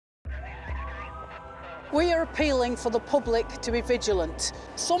We are appealing for the public to be vigilant.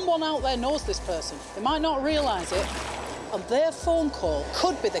 Someone out there knows this person. They might not realise it, and their phone call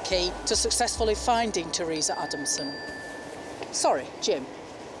could be the key to successfully finding Teresa Adamson. Sorry, Jim.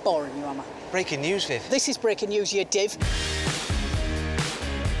 Boring you, am I? Breaking news, Viv. This is breaking news, you div.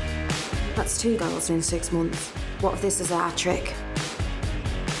 That's 2 girls in 6 months. What if this is our trick?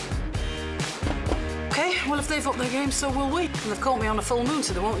 OK, well, if they've upped their game, so will we. And they've caught me on a full moon,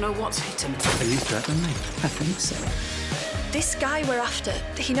 so they won't know what's hit them. Are you threatening me? I think so. This guy we're after,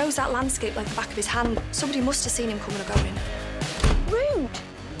 he knows that landscape like the back of his hand. Somebody must have seen him coming or going. Rude.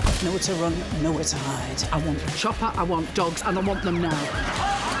 Nowhere to run, nowhere to hide. I want a chopper, I want dogs, and I want them now.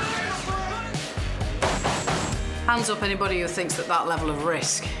 Hands up anybody who thinks that that level of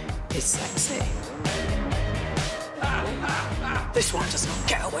risk is sexy. This one does not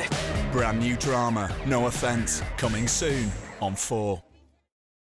get away. Brand new drama, No Offence, coming soon on 4.